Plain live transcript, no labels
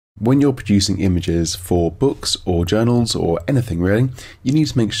When you're producing images for books or journals or anything really, you need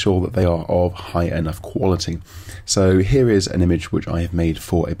to make sure that they are of high enough quality. So here is an image which I have made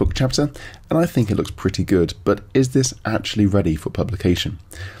for a book chapter, and I think it looks pretty good, but is this actually ready for publication?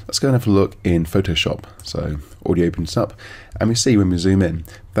 Let's go and have a look in Photoshop. So already opens up, and we see when we zoom in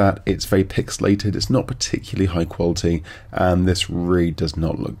that it's very pixelated, it's not particularly high quality, and this really does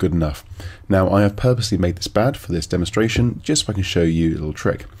not look good enough. Now I have purposely made this bad for this demonstration, just so I can show you a little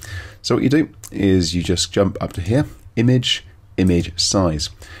trick. So what you do is you just jump up to here, image size.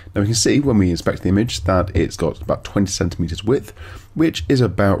 Now we can see when we inspect the image that it's got about 20 centimeters width, which is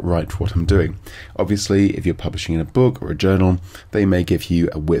about right for what I'm doing. Obviously, if you're publishing in a book or a journal, they may give you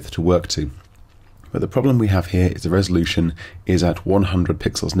a width to work to. But the problem we have here is the resolution is at 100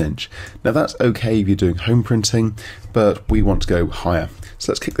 pixels an inch. Now that's okay if you're doing home printing, but we want to go higher.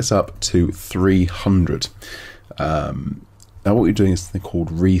 So let's kick this up to 300. Now what we're doing is something called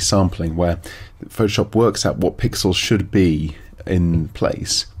resampling, where Photoshop works out what pixels should be in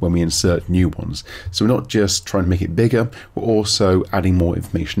place when we insert new ones. So we're not just trying to make it bigger, we're also adding more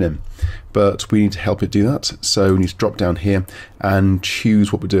information in. But we need to help it do that, so we need to drop down here and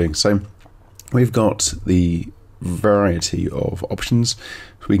choose what we're doing. So we've got the variety of options.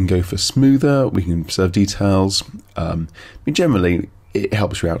 So we can go for smoother, we can preserve details. Generally it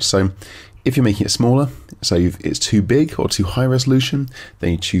helps you out. So if you're making it smaller, so if it's too big or too high resolution,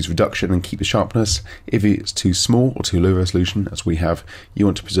 then you choose reduction and keep the sharpness. If it's too small or too low resolution, as we have, you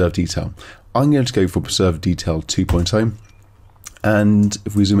want to preserve detail. I'm going to go for preserve detail 2.0. And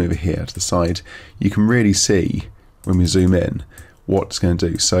if we zoom over here to the side, you can really see when we zoom in what it's going to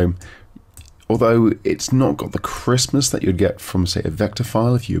do. So although it's not got the crispness that you'd get from, say, a vector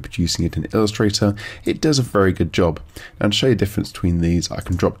file if you were producing it in Illustrator, it does a very good job. And to show you the difference between these, I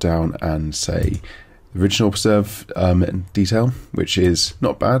can drop down and say the original preserve detail, which is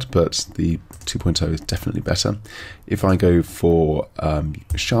not bad, but the 2.0 is definitely better. If I go for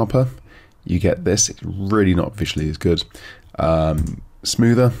sharper, you get this. It's really not visually as good.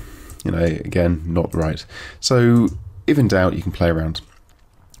 Smoother, again, not right. So if in doubt, you can play around.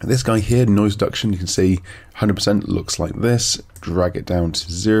 This guy here, noise reduction, you can see 100% looks like this. Drag it down to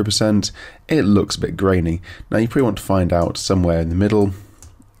 0%. It looks a bit grainy. Now you probably want to find out somewhere in the middle.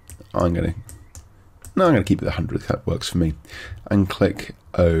 I'm going to keep it at 100. That works for me. And click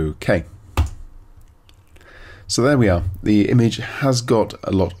OK. So there we are. The image has got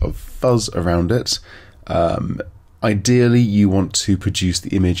a lot of fuzz around it. Ideally, you want to produce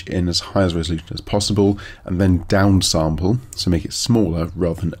the image in as high a resolution as possible and then downsample, so make it smaller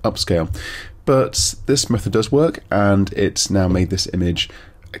rather than upscale. But this method does work, and it's now made this image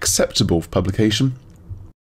acceptable for publication.